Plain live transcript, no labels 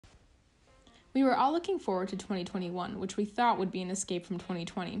We were all looking forward to 2021, which we thought would be an escape from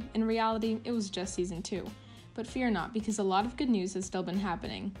 2020. In reality, it was just Season 2. But fear not, because a lot of good news has still been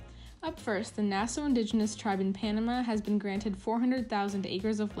happening. Up first, the Nassau indigenous tribe in Panama has been granted 400,000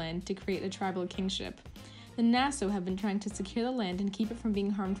 acres of land to create a tribal kingship. The Nassau have been trying to secure the land and keep it from being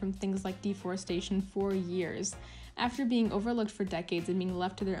harmed from things like deforestation for years. After being overlooked for decades and being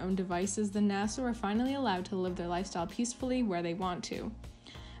left to their own devices, the Nassau are finally allowed to live their lifestyle peacefully where they want to.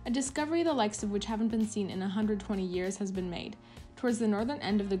 A discovery the likes of which haven't been seen in 120 years has been made. Towards the northern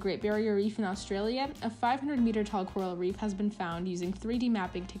end of the Great Barrier Reef in Australia, a 500-meter-tall coral reef has been found using 3D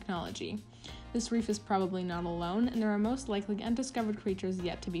mapping technology. This reef is probably not alone, and there are most likely undiscovered creatures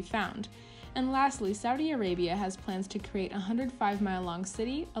yet to be found. And lastly, Saudi Arabia has plans to create a 105-mile-long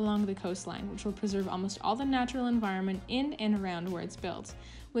city along the coastline, which will preserve almost all the natural environment in and around where it's built,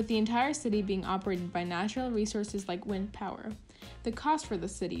 with the entire city being operated by natural resources like wind power. The cost for the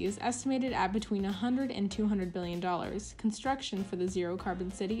city is estimated at between $100 and $200 billion. Construction for the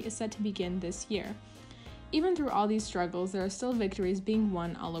zero-carbon city is set to begin this year. Even through all these struggles, there are still victories being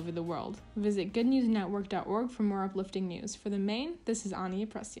won all over the world. Visit goodnewsnetwork.org for more uplifting news. For the Maine, this is Ania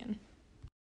Presian.